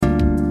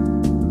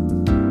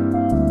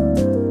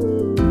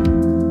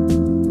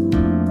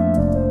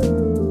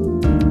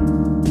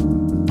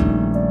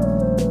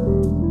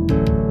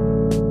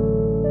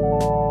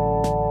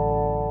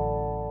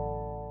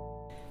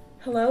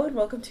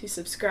welcome to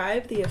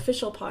Subscribe, the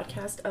official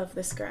podcast of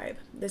The Scribe.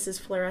 This is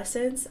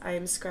Florescence. I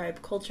am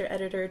Scribe Culture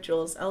Editor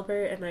Jules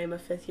Elbert, and I am a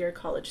fifth-year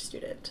college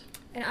student.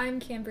 And I'm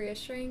Cambria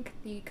Shrink,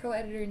 the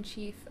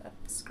co-editor-in-chief of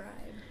The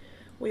Scribe.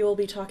 We will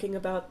be talking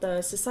about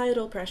the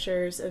societal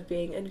pressures of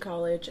being in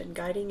college and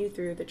guiding you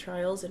through the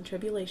trials and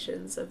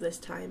tribulations of this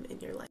time in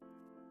your life.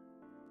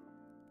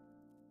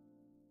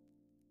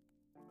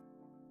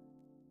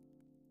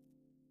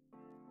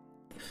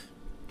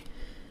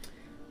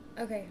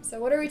 Okay,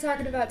 so what are we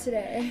talking about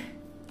today?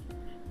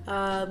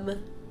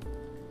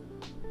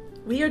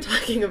 We are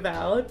talking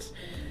about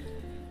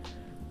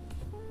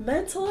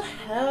mental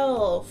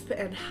health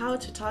and how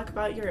to talk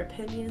about your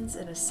opinions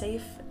in a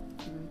safe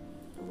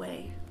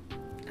way.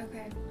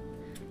 Okay,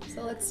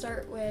 so let's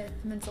start with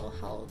mental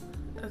health.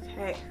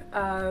 Okay,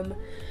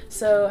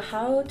 so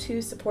how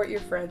to support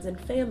your friends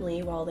and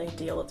family while they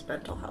deal with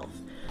mental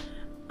health.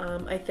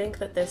 I think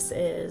that this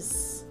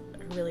is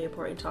a really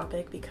important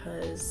topic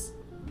because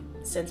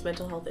since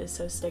mental health is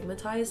so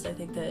stigmatized, I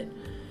think that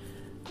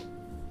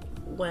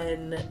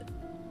when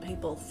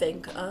people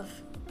think of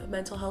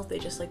mental health, they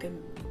just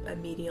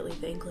immediately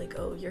think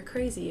oh, you're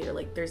crazy, or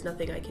there's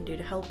nothing I can do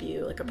to help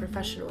you, a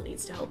professional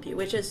needs to help you,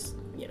 which is,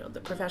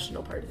 the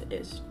professional part of it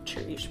is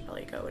true. You should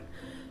probably go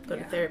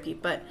to therapy,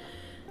 but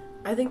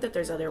I think that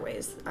there's other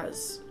ways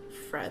as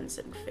friends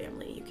and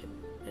family you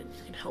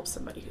can help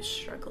somebody who's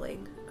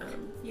struggling.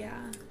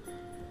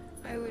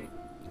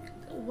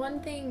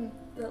 One thing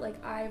that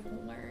I've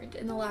learned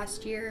in the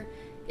last year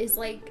is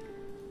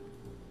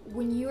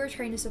when you are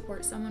trying to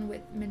support someone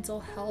with mental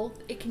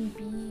health, it can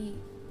be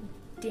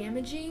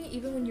damaging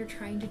even when you're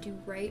trying to do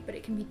right, but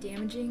it can be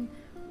damaging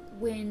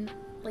when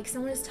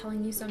someone is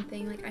telling you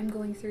something I'm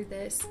going through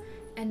this,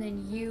 and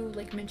then you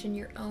mention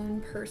your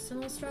own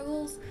personal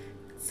struggles.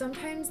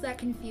 Sometimes that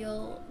can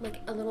feel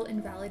a little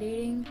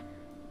invalidating,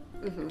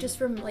 just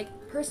from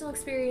personal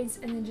experience,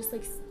 and then just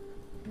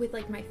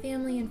with my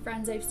family and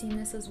friends, I've seen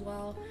this as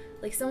well.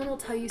 Someone will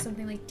tell you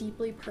something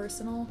deeply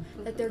personal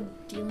that they're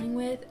dealing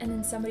with, and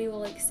then somebody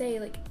will say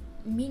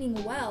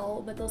meaning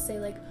well, but they'll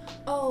say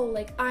oh,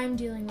 I'm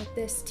dealing with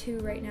this too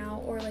right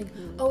now, or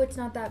oh, it's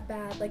not that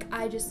bad,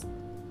 I just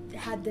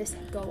had this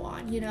go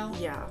on,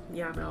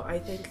 No, I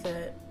think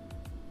that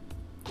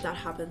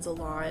happens a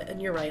lot,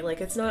 and you're right,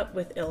 it's not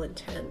with ill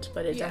intent,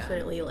 but it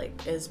definitely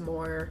is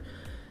more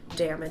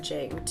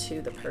damaging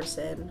to the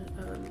person.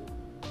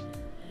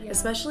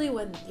 Especially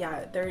when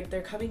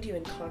they're coming to you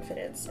in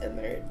confidence, and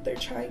they're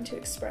trying to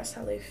express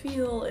how they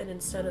feel, and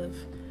instead of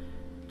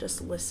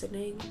just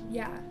listening,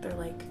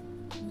 they're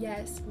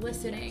yes,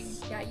 listening.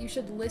 Yes. You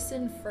should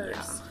listen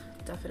first.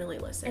 Definitely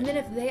listen. And then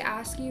if they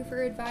ask you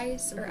for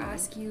advice or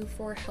ask you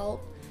for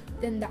help,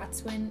 then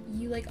that's when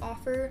you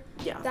offer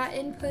that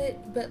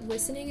input. But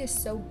listening is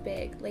so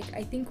big.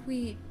 I think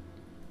we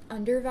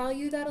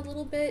undervalue that a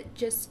little bit,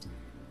 just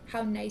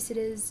how nice it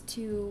is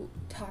to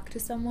talk to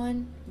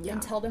someone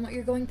and tell them what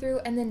you're going through,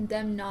 and then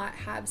them not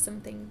have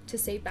something to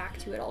say back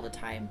to it all the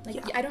time.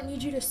 I don't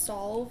need you to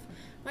solve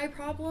my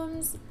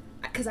problems,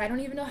 because I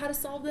don't even know how to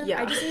solve them.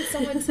 I just need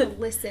someone to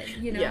listen,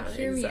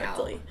 hear me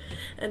out.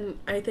 And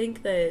I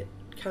think that,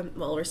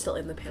 we're still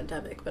in the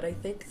pandemic, but I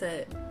think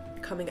that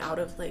coming out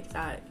of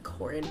that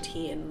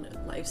quarantine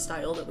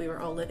lifestyle that we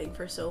were all living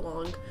for so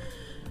long,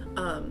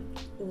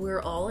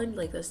 we're all in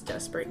this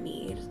desperate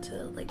need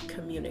to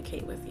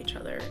communicate with each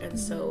other, and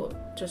so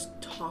just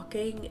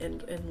talking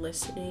and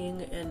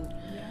listening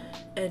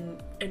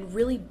and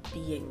really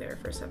being there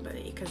for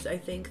somebody, because I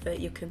think that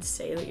you can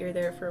say that you're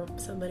there for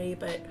somebody,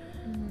 but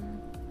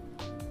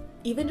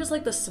even just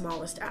the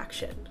smallest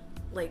action,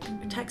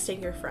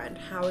 texting your friend,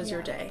 how is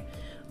your day,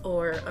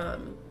 or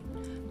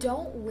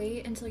don't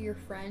wait until your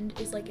friend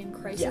is in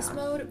crisis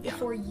mode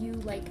before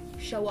you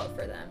show up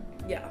for them.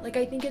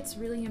 I think it's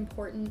really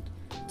important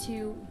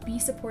to be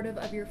supportive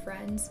of your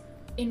friends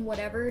in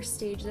whatever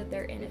stage that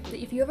they're in.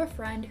 If you have a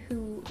friend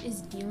who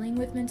is dealing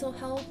with mental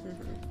health,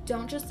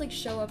 don't just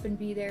show up and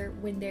be there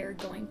when they're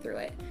going through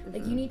it.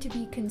 You need to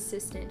be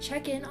consistent.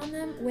 Check in on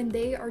them when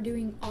they are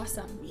doing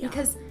awesome,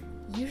 because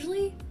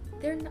usually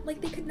they're not,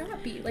 they could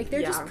not be.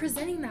 They're just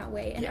presenting that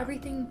way, and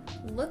everything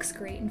looks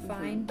great and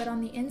fine, but on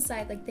the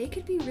inside, they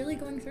could be really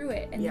going through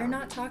it, and they're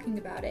not talking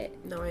about it.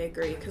 No, I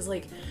agree, because,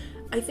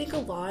 I think a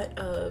lot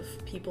of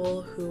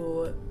people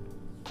who,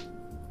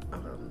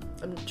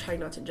 I'm trying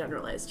not to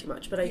generalize too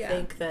much, but I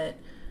think that,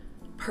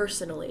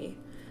 personally,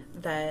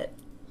 that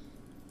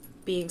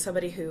being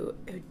somebody who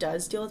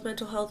does deal with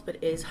mental health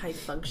but is high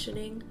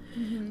functioning,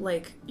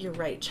 you're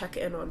right, check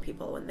in on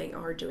people when they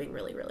are doing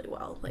really, really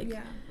well.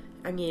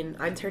 I mean,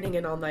 I'm turning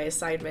in all my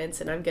assignments,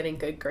 and I'm getting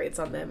good grades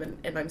on them,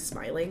 and I'm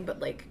smiling, but,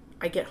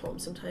 I get home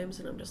sometimes,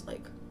 and I'm just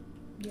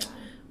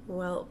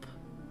welp,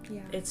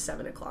 it's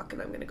 7 o'clock,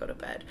 and I'm gonna go to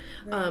bed.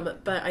 Right.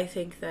 But I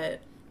think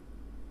that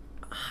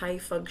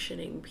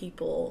high-functioning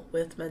people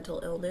with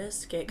mental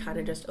illness get kind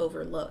of just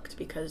overlooked,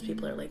 because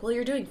people are well,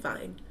 you're doing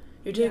fine.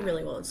 You're doing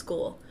really well in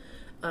school,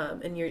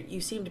 and you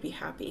seem to be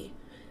happy.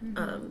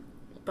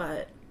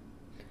 But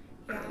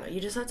I don't know,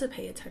 you just have to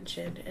pay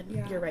attention, and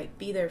Yeah. you're right,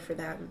 be there for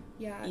them,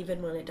 Yeah.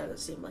 even when it doesn't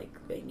seem like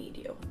they need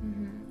you.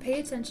 Pay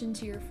attention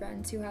to your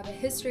friends who have a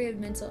history of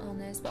mental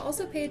illness, but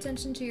also pay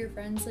attention to your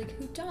friends like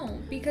who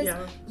don't, because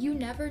you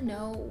never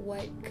know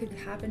what could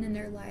happen in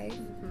their life.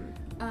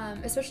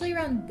 Especially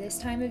around this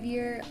time of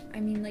year. I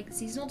mean, like,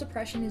 seasonal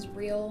depression is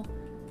real.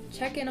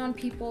 Check in on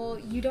people.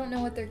 You don't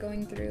know what they're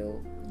going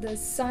through. The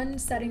sun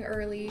setting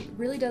early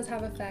really does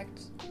have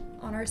effect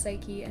on our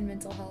psyche and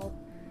mental health.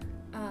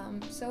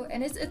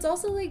 And it's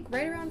also like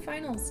right around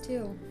finals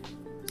too.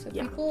 So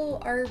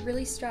people are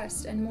really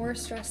stressed and more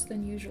stressed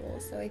than usual.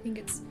 So I think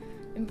it's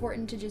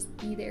important to just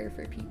be there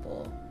for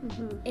people.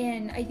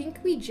 And I think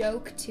we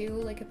joke too,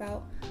 like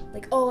about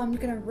like, oh, I'm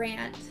gonna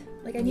rant.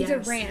 Like, I need to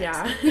rant.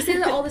 Yeah. We say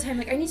that all the time,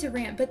 like, I need to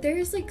rant. But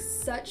there's like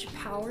such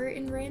power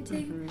in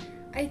ranting.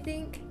 I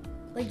think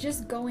like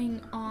just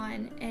going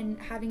on and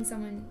having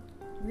someone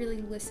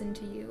really listen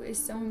to you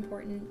is so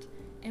important.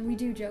 And we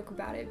do joke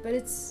about it, but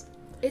it's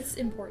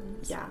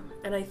important. Yeah.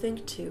 And I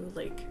think too,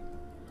 like,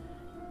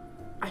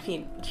 I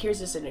mean, here's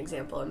just an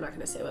example. I'm not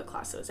going to say what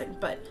class it was in,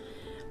 but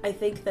I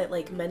think that,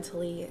 like,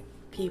 mentally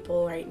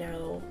people right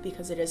now,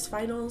 because it is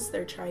finals,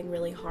 they're trying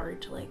really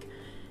hard to, like,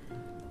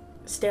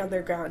 stay on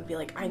their ground, be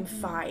like, I'm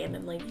fine,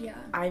 and, like,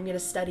 I'm going to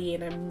study,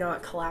 and I'm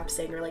not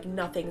collapsing, or, like,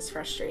 nothing's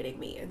frustrating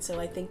me. And so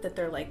I think that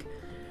they're, like,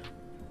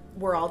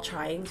 we're all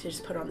trying to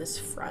just put on this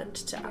front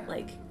to,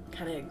 like,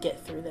 kind of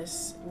get through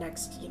this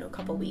next,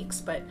 couple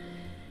weeks. But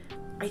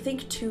I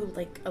think, too,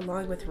 like,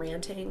 along with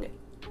ranting,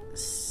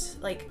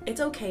 like, it's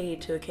okay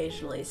to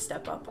occasionally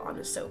step up on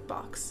a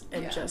soapbox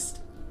and just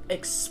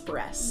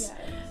express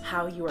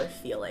how you are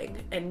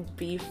feeling and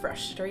be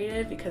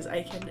frustrated, because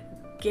I can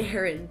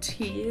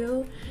guarantee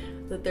you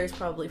that there's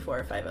probably 4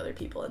 or 5 other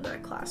people in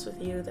that class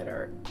with you that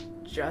are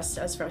just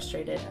as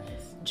frustrated,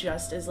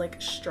 just as,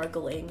 like,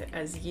 struggling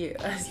as you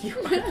are.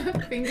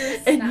 Fingers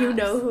And snaps. you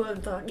know who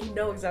I'm talking, you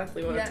know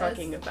exactly what I'm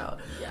talking about.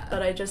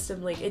 But I just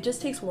am like, it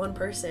just takes one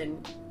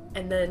person,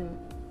 and then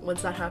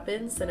once that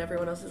happens, then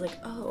everyone else is like,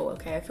 oh,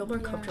 okay, I feel more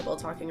comfortable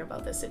talking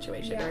about this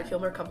situation, or I feel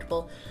more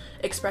comfortable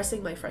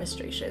expressing my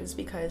frustrations.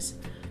 Because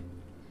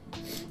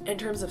in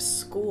terms of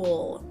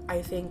school,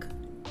 I think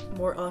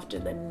more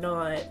often than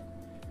not,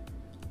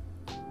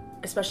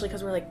 especially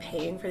because we're, like,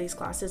 paying for these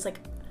classes, like,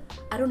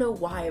 I don't know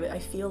why, but I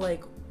feel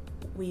like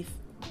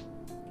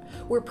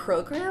we're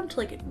programmed to,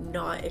 like,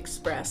 not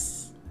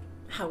express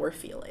how we're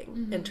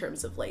feeling in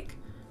terms of, like,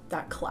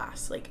 that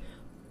class. Like,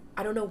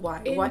 I don't know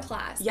why. In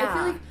class. I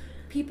feel like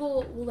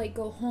people will, like,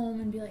 go home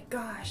and be like,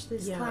 gosh,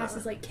 this class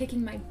is, like,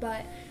 kicking my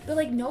butt. But,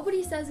 like,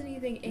 nobody says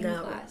anything in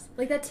class.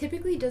 Like, that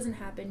typically doesn't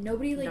happen.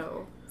 Nobody, like,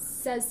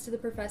 says to the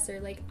professor,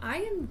 like, I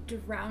am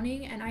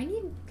drowning and I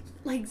need,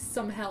 like,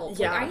 some help.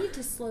 Like, I need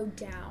to slow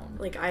down.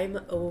 Like, I'm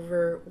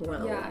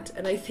overwhelmed. Yeah.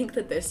 And I think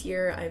that this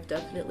year I've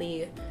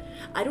definitely,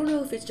 I don't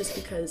know if it's just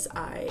because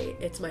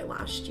it's my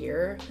last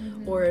year,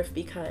 or if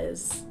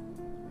because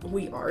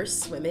we are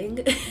swimming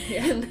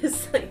in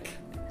this, like,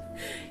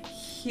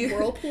 huge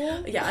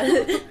whirlpool.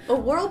 A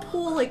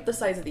whirlpool like the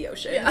size of the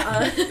ocean.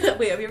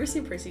 Wait, have you ever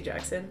seen Percy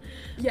Jackson?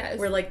 Yes.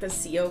 Where, like, the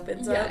sea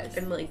opens up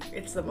and, like,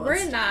 it's the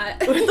monster. We're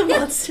not. Or the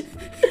monster,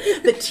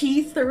 the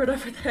teeth or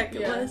whatever the heck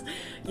it was.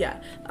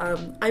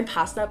 I'm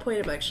past that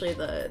point. I'm actually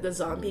the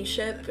zombie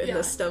ship in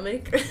the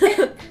stomach,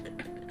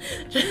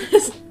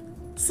 just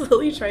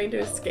slowly trying to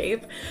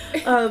escape.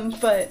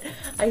 But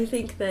I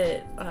think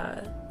that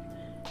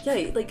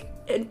like,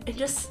 and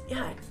just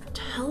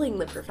telling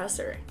the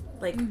professor,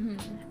 like,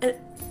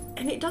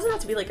 and it doesn't have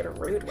to be, like, in a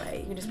rude way.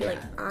 You can just be like,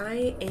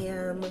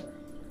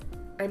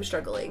 I'm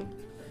struggling.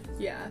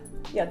 Yeah,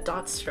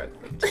 Dot's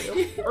struggling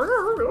too.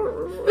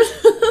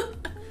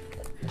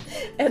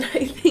 And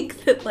I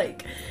think that,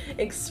 like,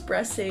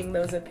 expressing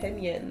those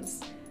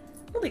opinions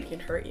really can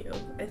hurt you.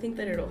 I think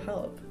that it'll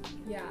help.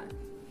 Yeah.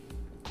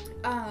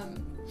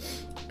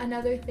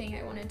 Another thing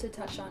I wanted to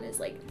touch on is,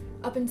 like,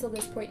 up until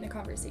this point in the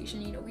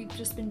conversation, we've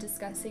just been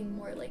discussing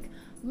more, like,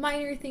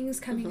 minor things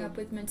coming up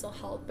with mental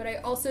health, but I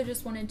also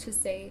just wanted to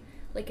say,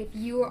 like, if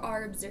you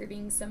are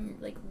observing some,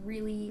 like,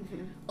 really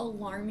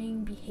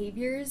alarming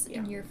behaviors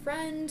in your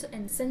friend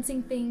and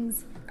sensing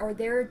things, or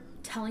they're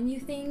telling you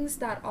things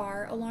that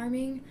are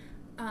alarming,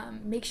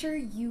 make sure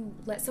you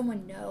let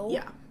someone know.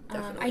 Yeah,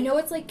 definitely. I know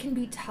it's, like, can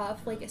be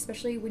tough, like,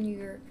 especially when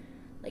you're,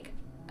 like,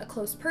 a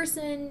close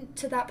person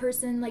to that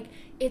person, like,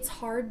 it's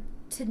hard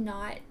to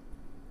not,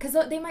 because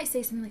they might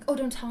say something like, oh,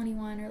 don't tell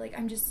anyone, or, like,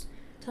 I'm just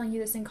telling you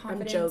this in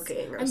confidence.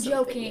 I'm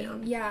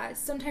joking. Yeah.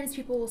 Sometimes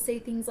people will say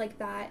things like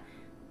that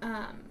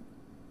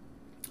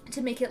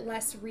to make it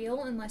less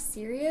real and less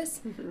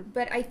serious.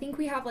 But I think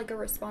we have, like, a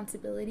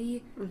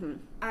responsibility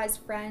as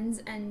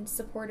friends and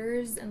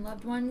supporters and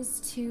loved ones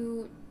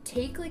to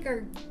take, like,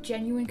 our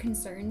genuine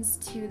concerns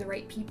to the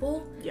right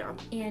people. Yeah.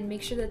 And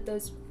make sure that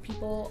those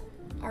people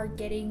are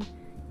getting,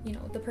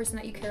 the person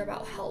that you care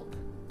about help.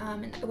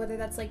 And whether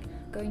that's, like,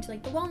 going to,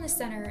 like, the wellness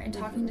center and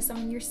talking to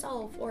someone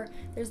yourself, or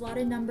there's a lot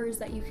of numbers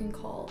that you can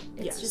call.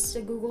 It's just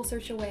a Google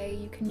search away.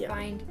 You can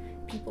find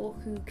people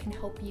who can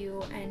help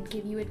you and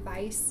give you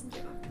advice.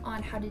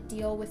 on how to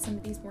deal with some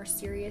of these more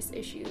serious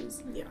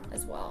issues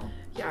as well.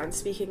 Yeah, and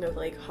speaking of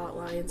like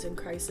hotlines and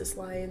crisis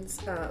lines,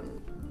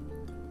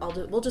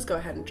 we'll just go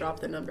ahead and drop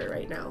the number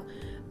right now.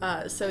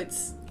 So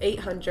it's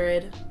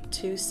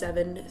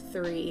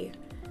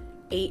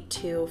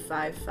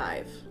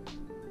 800-273-8255.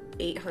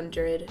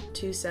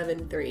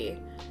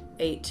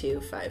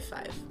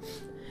 800-273-8255.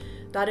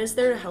 That is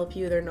there to help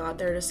you. They're not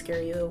there to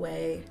scare you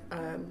away.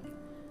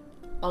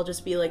 I'll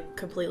just be like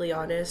completely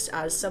honest.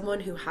 As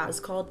someone who has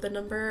called the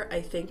number,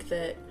 I think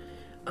that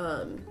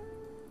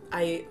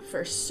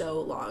for so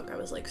long I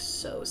was like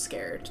so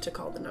scared to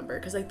call the number,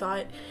 because I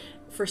thought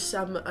for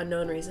some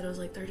unknown reason I was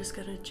like, they're just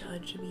gonna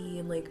judge me,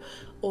 and like,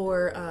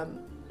 or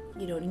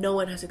no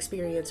one has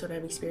experienced what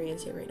I'm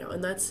experiencing right now,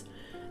 and that's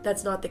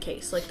not the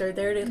case. Like, they're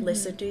there to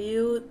listen to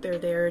you, they're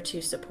there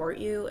to support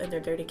you, and they're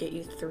there to get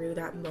you through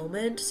that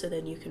moment so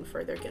then you can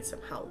further get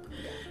some help.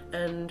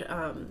 And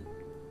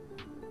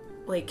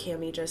like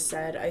Cami just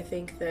said, I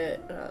think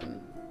that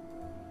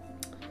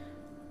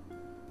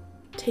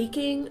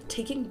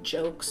taking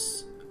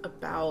jokes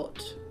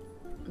about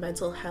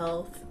mental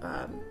health,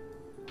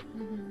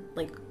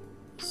 like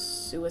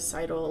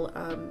suicidal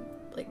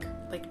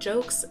like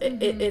jokes,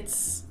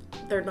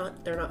 they're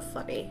not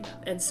funny.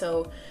 And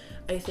so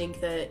I think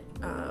that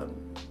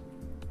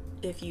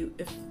if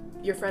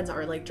your friends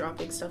are like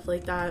dropping stuff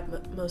like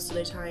that most of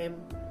the time,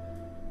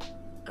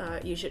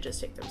 you should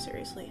just take them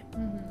seriously.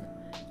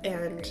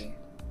 And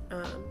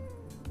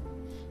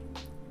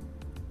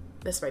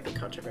this might be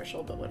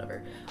controversial, but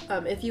whatever.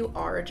 If you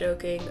are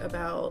joking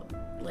about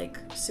like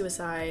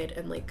suicide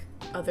and like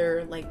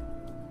other like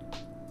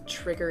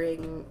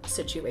triggering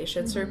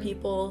situations for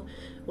people,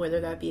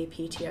 whether that be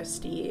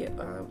PTSD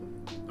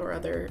or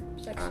other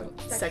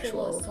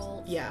sexual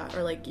assault,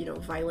 or like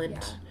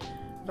violent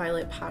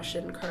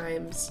passion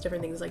crimes,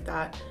 different things like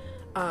that,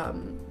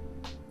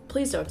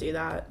 please don't do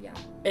that.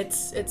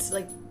 It's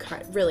like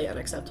really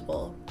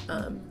unacceptable.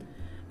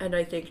 And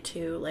I think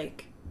too,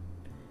 like,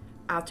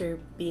 after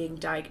being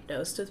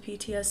diagnosed with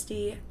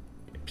PTSD,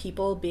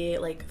 people be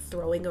like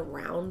throwing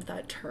around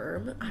that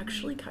term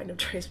actually kind of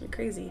drives me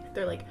crazy.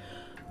 They're like,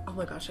 oh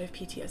my gosh, I have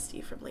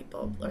PTSD from like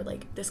or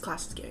like this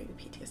class is giving me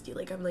PTSD.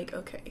 Like, I'm like,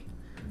 okay,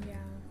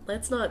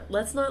 let's not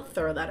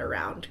throw that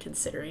around,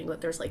 considering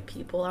that there's like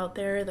people out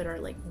there that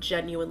are like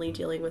genuinely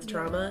dealing with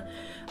trauma.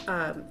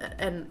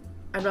 And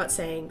I'm not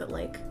saying that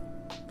like,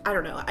 I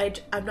don't know,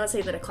 I'm not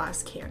saying that a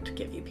class can't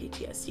give you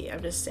PTSD.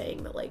 I'm just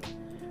saying that like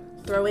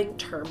throwing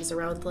terms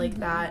around like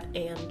that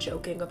and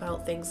joking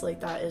about things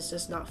like that is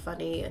just not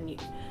funny, and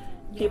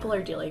people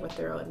are dealing with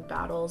their own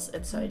battles.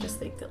 And so I just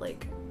think that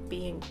like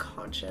being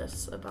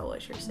conscious about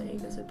what you're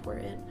saying is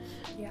important.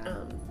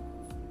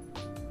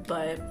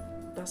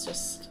 But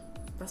that's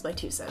my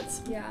 2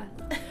 cents.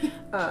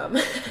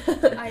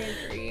 I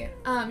agree.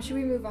 Should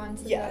we move on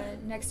to the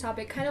next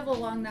topic, kind of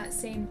along that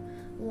same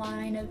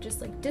line of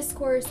just like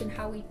discourse and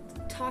how we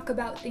talk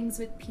about things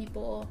with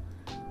people?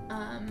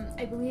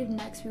 I believe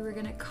next we were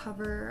going to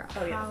cover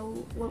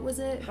what was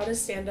it? How to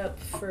stand up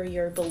for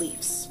your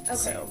beliefs. Okay.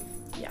 So,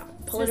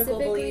 political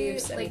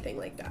beliefs, anything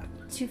like that.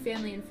 To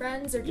family and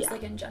friends, or just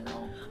like in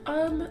general?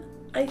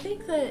 I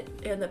think that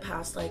in the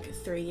past like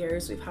 3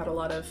 years we've had a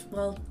lot of,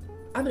 well,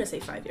 I'm going to say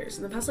 5 years.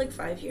 In the past like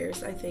 5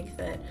 years, I think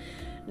that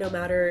no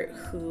matter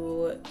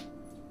who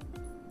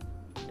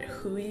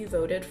you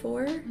voted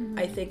for,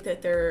 I think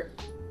that they're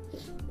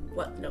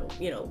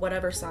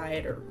whatever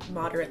side or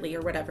moderately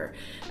or whatever,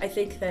 I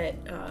think that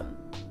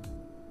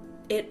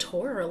it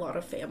tore a lot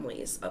of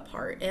families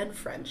apart and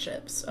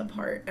friendships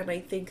apart. And I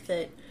think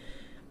that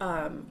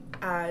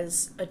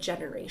as a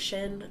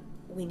generation,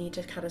 we need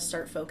to kind of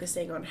start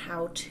focusing on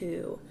how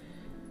to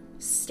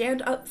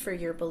stand up for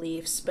your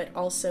beliefs, but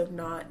also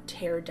not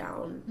tear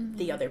down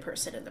the other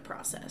person in the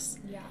process.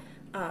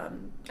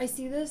 I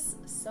see this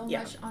so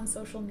much on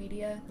social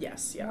media.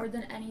 More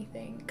than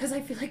anything, because I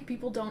feel like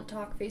people don't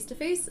talk face to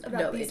face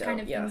about these kind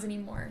of things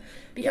anymore,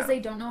 because they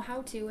don't know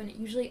how to, and it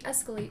usually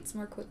escalates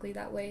more quickly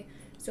that way.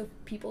 So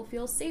people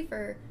feel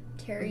safer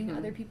tearing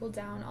other people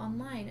down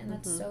online, and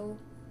that's so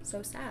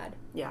sad.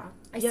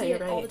 I see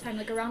it all the time,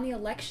 like around the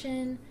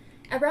election,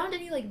 around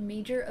any like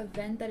major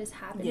event that is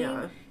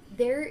happening.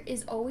 There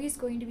is always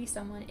going to be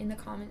someone in the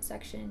comment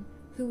section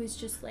who is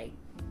just like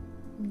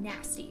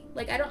nasty.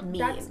 Like,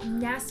 that's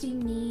nasty,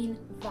 mean,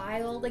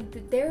 vile.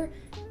 Like, they're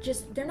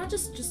not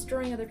just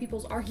destroying other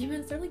people's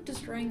arguments, they're like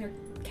destroying their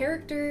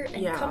character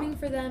and coming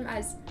for them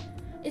as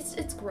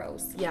it's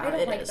gross. I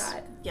don't like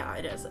that.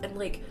 It is. And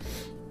like,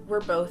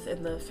 we're both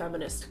in the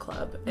feminist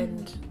club,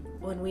 and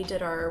when we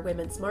did our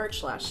women's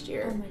march last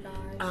year,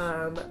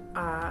 oh my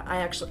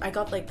gosh, I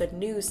got like the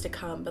news to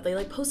come, but they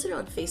like posted it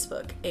on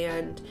Facebook,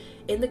 and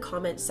in the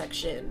comment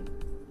section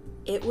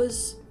it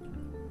was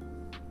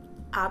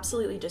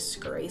absolutely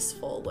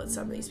disgraceful what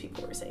some of these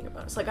people were saying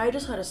about us. Like, I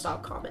just had to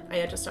stop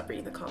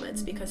reading the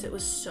comments because it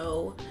was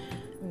so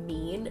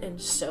mean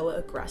and so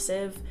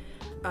aggressive,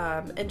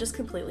 and just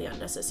completely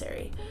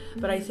unnecessary.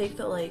 But I think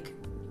that like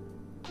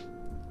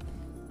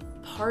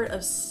part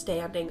of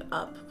standing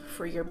up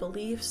for your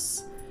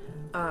beliefs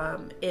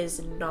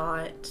is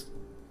not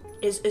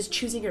is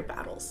choosing your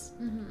battles.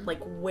 Like,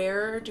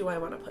 where do I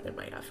want to put in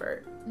my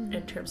effort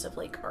in terms of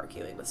like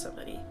arguing with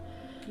somebody?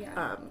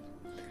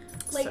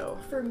 Like,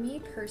 for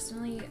me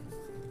personally,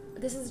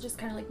 this is just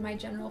kind of like my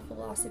general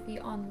philosophy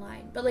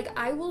online, but like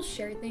I will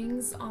share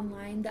things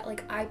online that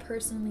like I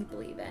personally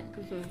believe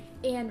in,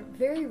 and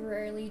very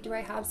rarely do I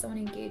have someone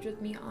engage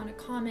with me on a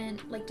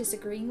comment like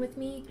disagreeing with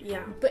me.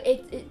 But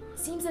it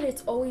seems that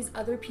it's always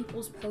other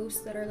people's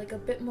posts that are like a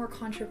bit more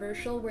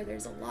controversial, where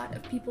there's a lot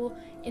of people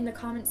in the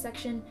comment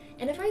section,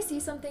 and if I see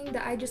something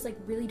that I just like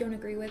really don't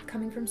agree with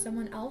coming from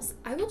someone else,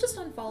 I will just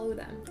unfollow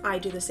them. I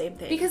do the same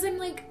thing, because I'm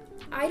like,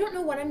 I don't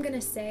know what I'm gonna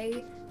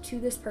say to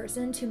this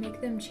person to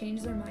make them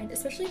change their mind,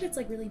 especially if it's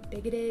like really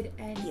bigoted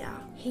and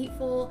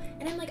hateful,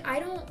 and I'm like, I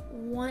don't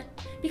want,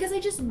 because I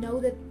just know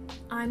that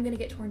I'm gonna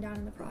get torn down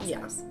in the process.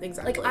 Yeah,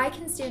 exactly. Like, I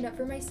can stand up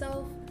for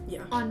myself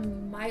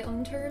on my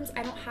own terms.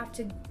 I don't have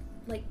to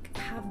like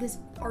have this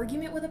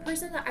argument with a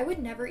person that I would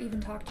never even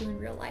talk to in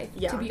real life,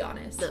 to be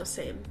honest. No,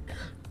 same.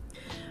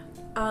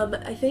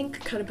 I think,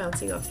 kind of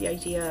bouncing off the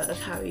idea of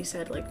how you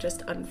said like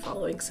just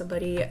unfollowing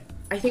somebody,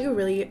 I think a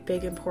really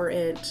big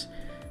important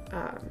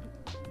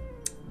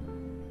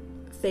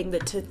thing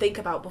that to think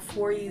about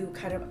before you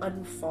kind of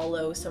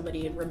unfollow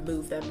somebody and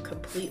remove them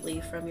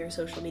completely from your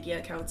social media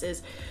accounts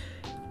is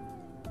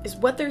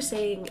what they're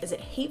saying. Is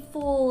it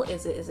hateful?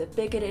 Is it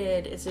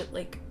bigoted? Is it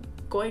like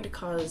going to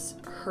cause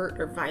hurt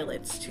or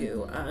violence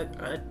to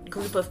a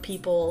group of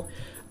people,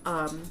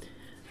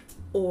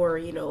 or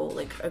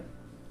like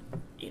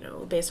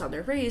based on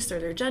their race or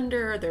their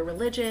gender or their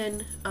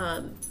religion?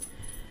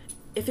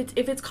 If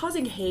it's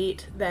causing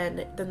hate,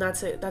 then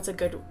that's a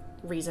good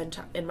reason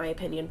to, in my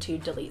opinion, to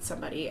delete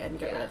somebody and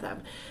get rid of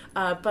them.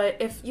 But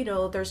if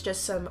there's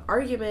just some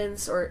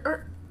arguments,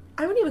 or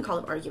I wouldn't even call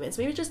them arguments,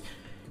 maybe just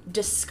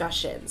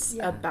discussions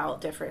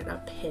about different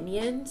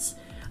opinions,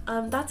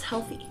 that's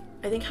healthy.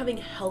 I think having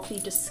healthy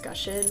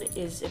discussion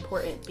is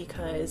important,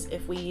 because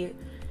if we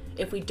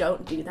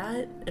don't do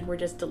that and we're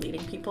just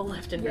deleting people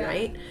left and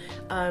right,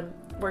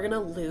 we're gonna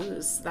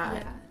lose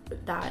that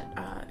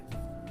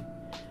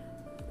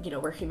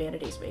we're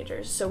humanities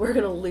majors, so we're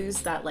gonna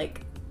lose that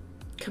like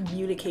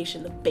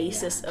communication. The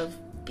basis of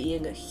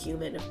being a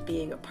human, of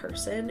being a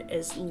person,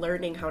 is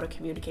learning how to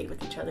communicate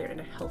with each other in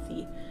a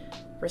healthy,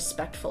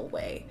 respectful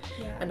way.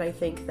 And I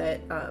think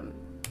that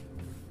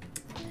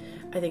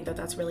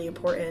that's really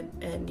important.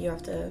 And you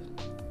have to,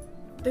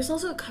 there's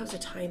also comes a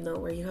time though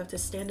where you have to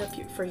stand up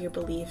for your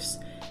beliefs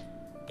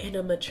in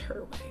a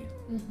mature way.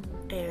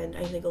 And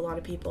I think a lot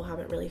of people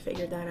haven't really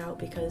figured that out,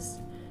 because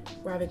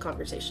we're having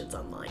conversations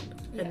online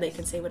and they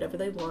can say whatever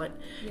they want,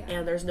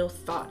 and there's no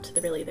thought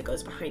that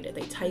goes behind it.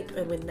 They type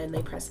and then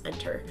they press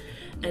enter.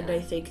 And I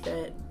think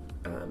that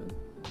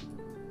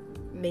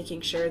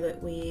making sure that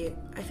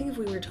I think if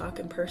we were to talk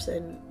in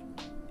person,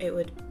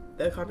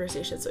 the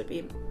conversations would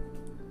be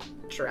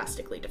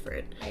drastically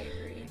different. I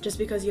agree. Just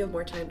because you have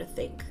more time to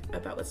think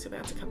about what's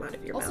about to come out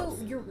of your mouth.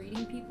 Also, you're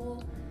reading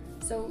people,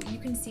 so you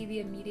can see the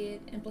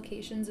immediate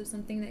implications of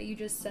something that you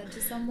just said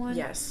to someone.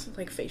 Yes,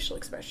 like facial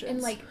expressions.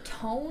 And like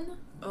tone.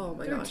 Oh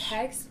my gosh. Through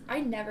text,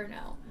 I never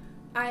know.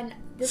 And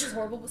this is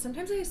horrible, but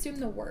sometimes I assume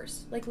the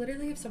worst. Like,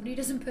 literally, if somebody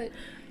doesn't put,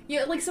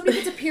 like somebody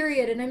puts a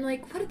period, and I'm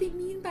like, what do they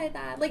mean by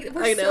that? Like,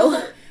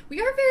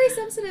 we are very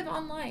sensitive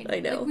online. I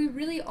know. Like, we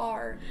really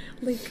are.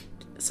 Like,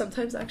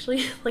 sometimes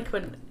actually, like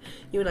when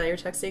you and I are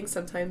texting,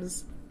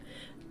 sometimes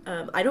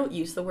I don't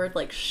use the word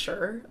like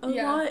sure a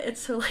lot, and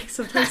so like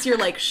sometimes you're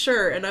like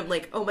sure, and I'm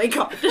like, oh my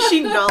god, does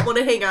she not want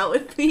to hang out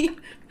with me?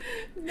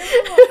 No,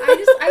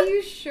 I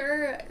use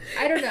sure.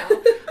 I don't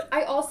know.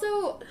 I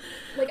also,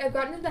 like, I've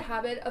gotten into the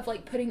habit of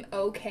like putting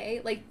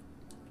okay, like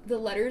the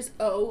letters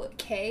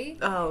O-K.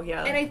 Oh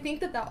yeah. And I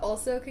think that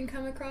also can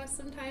come across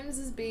sometimes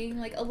as being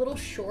like a little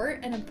short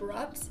and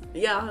abrupt.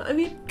 Yeah, I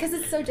mean, because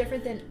it's so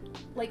different than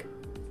like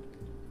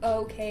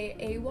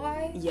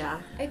O-K-A-Y. Yeah.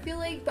 I feel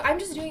like, but I'm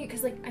just doing it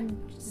because like I'm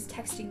just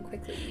texting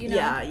quickly,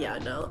 Yeah,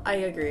 no, I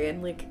agree.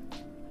 And like,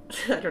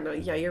 I don't know,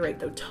 you're right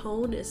though,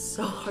 tone is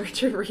so hard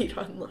to read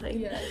online.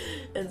 Yes.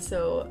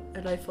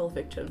 And I fall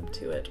victim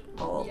to it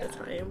all the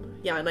time.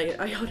 Yeah, and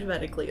I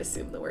automatically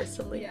assume the worst.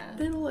 I'm like,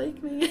 they don't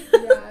like me.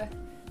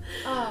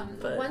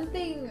 But one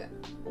thing,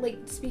 like,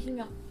 speaking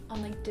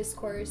on like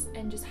discourse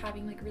and just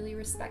having like really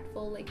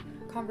respectful like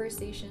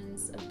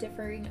conversations of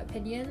differing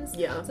opinions.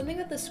 Something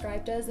that the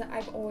Scribe does that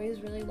I've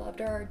always really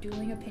loved are our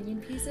dueling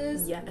opinion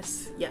pieces.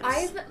 Yes.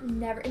 I've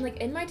never,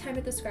 in my time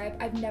at the Scribe,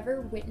 I've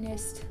never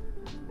witnessed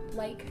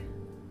like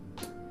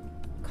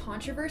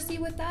controversy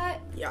with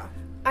that.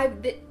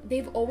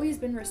 They've always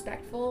been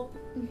respectful.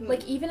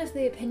 Like, even if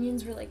the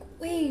opinions were like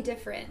way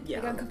different,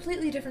 like on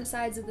completely different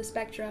sides of the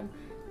spectrum,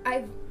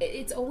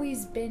 it's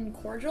always been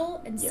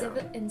cordial and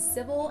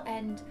civil,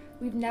 and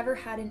we've never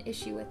had an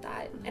issue with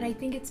that. And I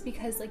think it's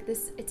because like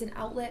it's an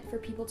outlet for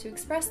people to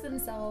express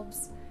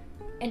themselves,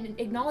 and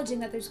acknowledging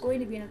that there's going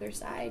to be another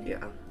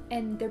side.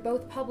 And they're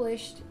both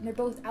published and they're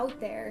both out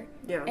there.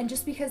 And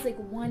just because like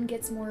one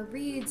gets more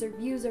reads or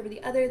views over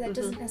the other, that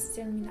doesn't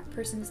necessarily mean that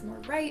person is more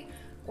right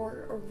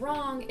or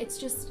wrong. It's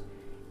just,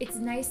 it's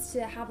nice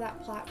to have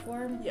that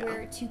platform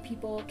where two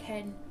people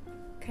can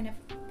kind of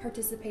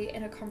participate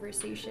in a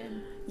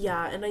conversation.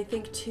 Yeah, and I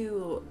think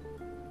too,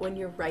 when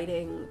you're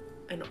writing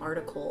an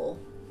article,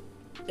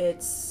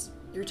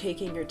 you're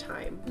taking your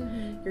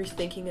time. You're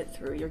thinking it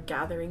through. You're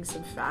gathering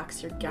some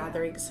facts. You're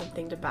gathering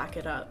something to back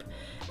it up.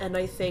 And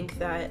I think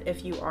that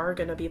if you are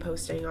going to be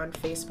posting on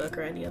Facebook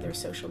or any other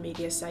social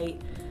media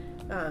site,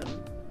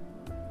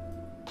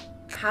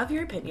 have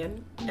your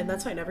opinion, and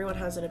that's fine. Everyone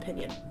has an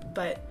opinion,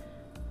 but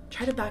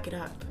try to back it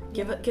up.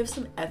 Give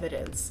some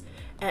evidence,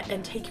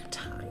 and take your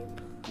time.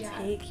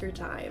 Take your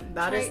time.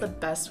 That is the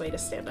best way to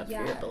stand up for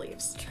your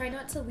beliefs. Try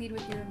not to lead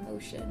with your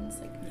emotions.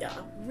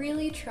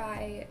 Really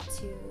try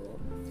to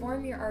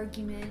form your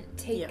argument.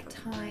 Take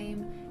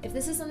time. If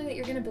this is something that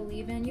you're going to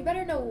believe in, you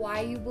better know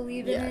why you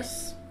believe in it,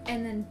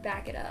 and then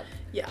back it up.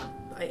 Yeah,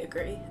 I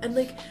agree. And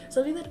like,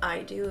 something that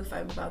I do if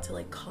I'm about to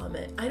like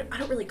comment, I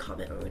don't really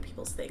comment on other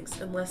people's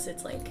things unless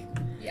it's like,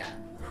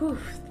 whew,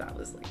 that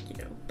was like,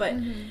 but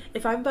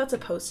if I'm about to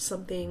post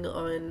something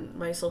on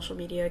my social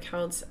media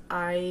accounts,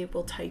 I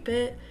will type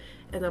it,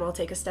 and then I'll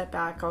take a step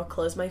back, I'll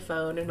close my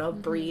phone, and I'll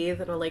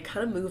breathe, and I'll like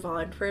kind of move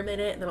on for a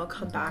minute, and then I'll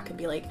come back and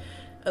be like,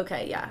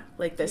 okay,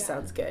 like this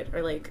sounds good,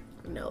 or like,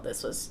 no,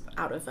 this was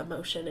out of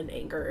emotion and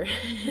anger.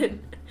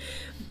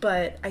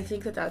 But I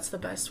think that that's the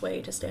best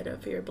way to stand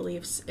up for your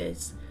beliefs,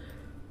 is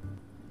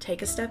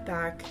take a step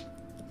back,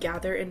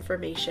 gather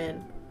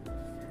information,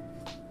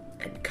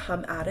 and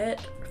come at it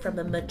from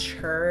a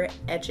mature,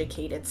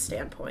 educated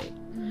standpoint.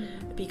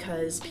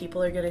 Because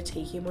people are going to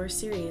take you more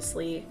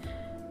seriously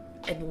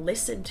and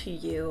listen to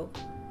you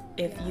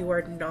if you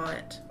are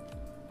not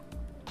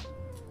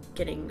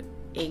getting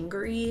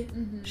angry,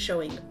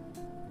 showing,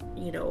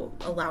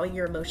 allowing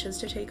your emotions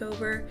to take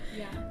over.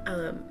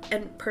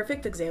 And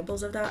perfect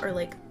examples of that are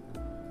like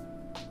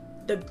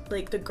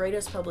the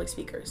greatest public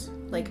speakers.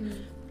 Like,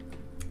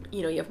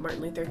 you have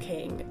Martin Luther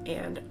King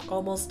and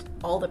almost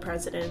all the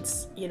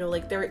presidents,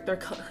 like they're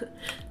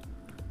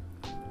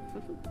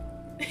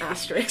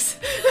asterisks.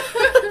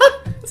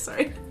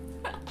 Sorry.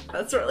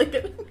 That's really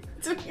good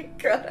to be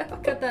cut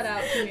out. Cut that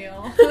out,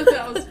 Camille.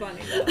 That was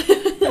funny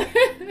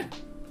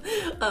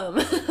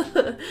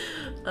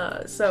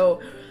though.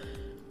 So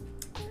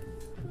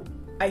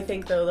I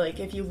think though, like,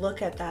 if you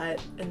look at that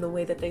and the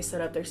way that they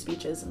set up their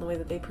speeches and the way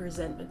that they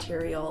present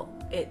material,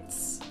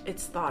 it's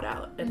thought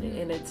out and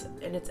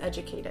it's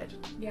educated.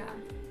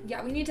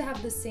 Yeah, we need to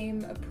have the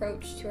same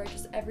approach to our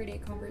just everyday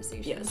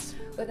conversations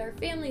with our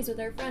families,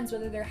 with our friends,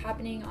 whether they're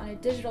happening on a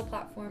digital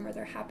platform or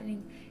they're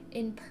happening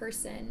in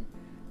person.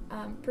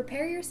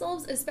 Prepare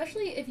yourselves,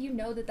 especially if you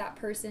know that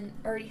person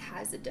already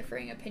has a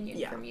differing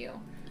opinion from you.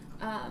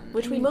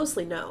 Which we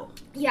mostly know.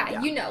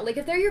 Yeah, like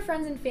if they're your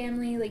friends and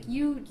family, like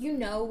you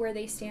know where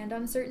they stand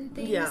on certain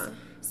things. Yeah.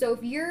 So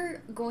if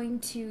you're going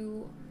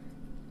to,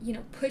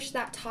 push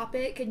that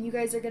topic and you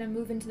guys are going to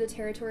move into the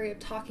territory of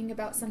talking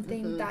about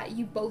something that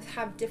you both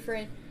have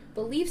different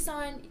beliefs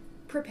on,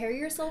 prepare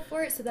yourself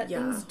for it so that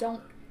things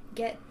don't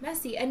get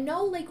messy. And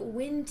know, like,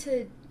 when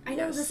to... I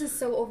know this is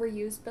so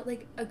overused, but,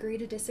 like, agree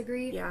to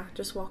disagree. Yeah,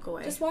 just walk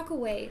away. Just walk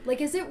away.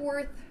 Like, is it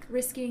worth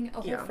risking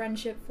a whole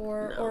friendship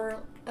for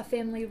or a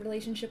family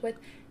relationship with?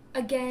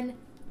 Again,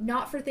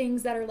 not for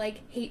things that are,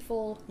 like,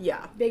 hateful,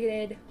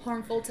 bigoted,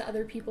 harmful to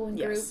other people and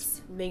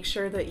groups. Make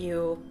sure that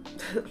you...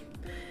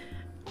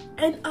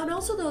 and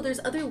also, though, there's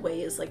other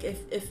ways. Like, if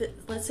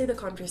let's say the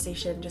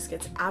conversation just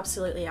gets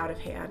absolutely out of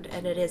hand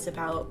and it is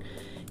about,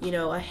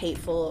 a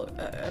hateful,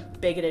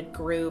 bigoted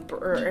group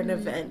or an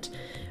event,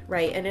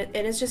 right? And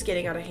it's just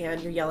getting out of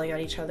hand. You're yelling at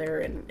each other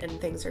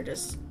and things are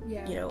just,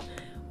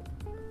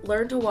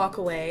 learn to walk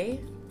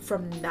away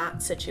from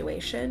that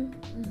situation,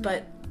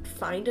 but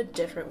find a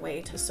different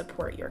way to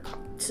support your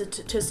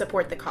to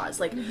support the cause.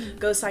 Like,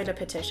 go sign a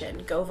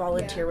petition, go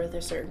volunteer with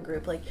a certain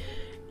group. Like,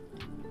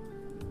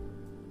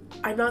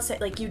 I'm not saying,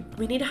 like,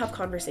 we need to have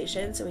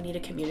conversations and we need to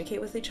communicate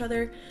with each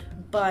other,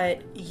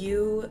 but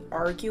you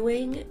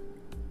arguing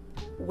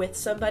with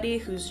somebody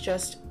who's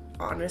just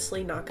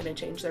honestly not going to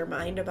change their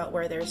mind about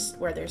where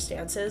their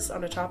stance is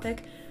on a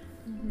topic,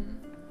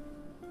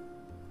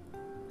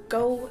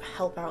 go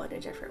help out in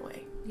a different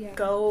way.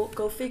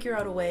 Go figure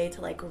out a way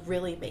to, like,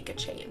 really make a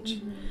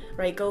change,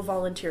 right? Go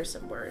volunteer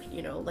somewhere,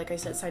 like I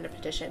said, sign a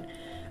petition,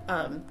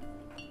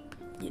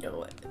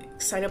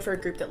 sign up for a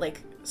group that,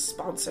 like,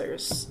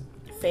 sponsors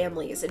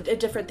families and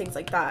different things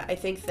like that. I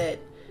think that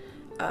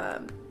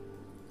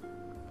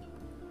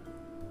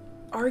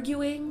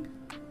arguing,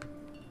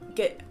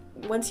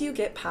 once you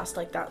get past,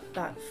 like, that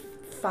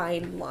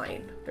fine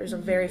line, there's a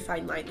very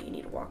fine line that you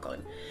need to walk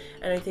on,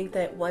 and I think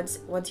that once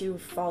you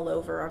fall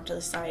over onto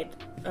the side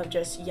of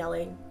just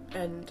yelling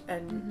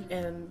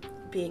and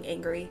being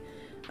angry,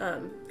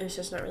 it's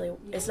just not really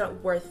it's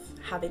not worth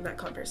having that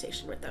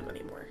conversation with them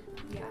anymore.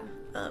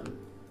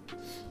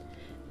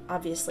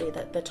 Obviously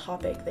that the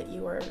topic that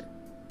you are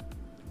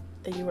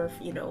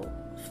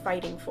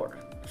fighting for,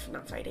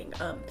 not fighting,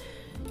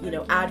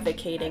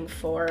 advocating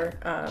for,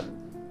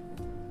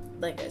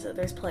 like I said,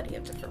 there's plenty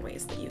of different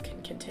ways that you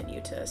can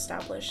continue to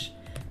establish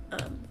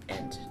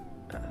and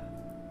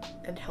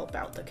help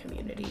out the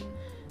community.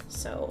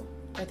 So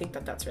I think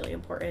that that's really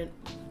important.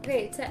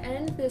 Okay, to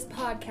end this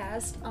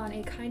podcast on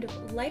a kind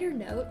of lighter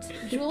note,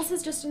 Jules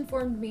has just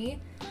informed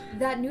me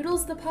that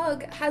Noodles the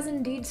Pug has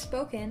indeed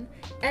spoken,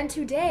 and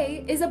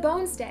today is a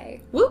Bones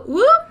Day. Whoop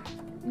whoop!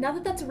 Not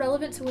that that's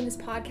relevant to when this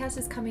podcast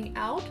is coming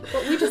out,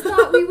 but we just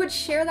thought we would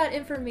share that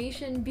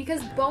information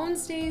because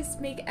Bones Days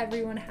make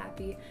everyone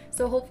happy.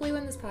 So hopefully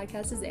when this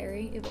podcast is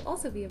airing, it will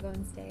also be a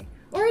Bones Day.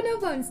 Or a No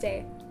Bones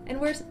Day.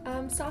 And wear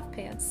soft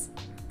pants.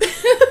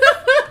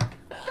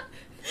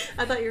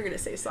 I thought you were going to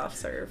say soft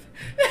serve.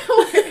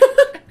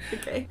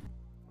 Okay.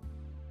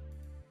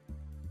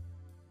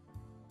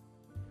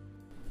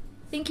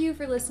 Thank you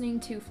for listening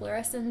to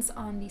Florescence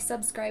on the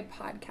Subscribe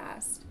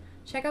podcast.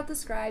 Check out the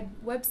Scribe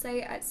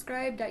website at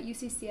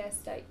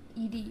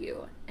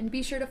scribe.uccs.edu and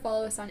be sure to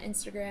follow us on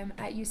Instagram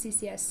at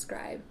UCCS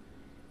Scribe.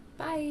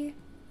 Bye!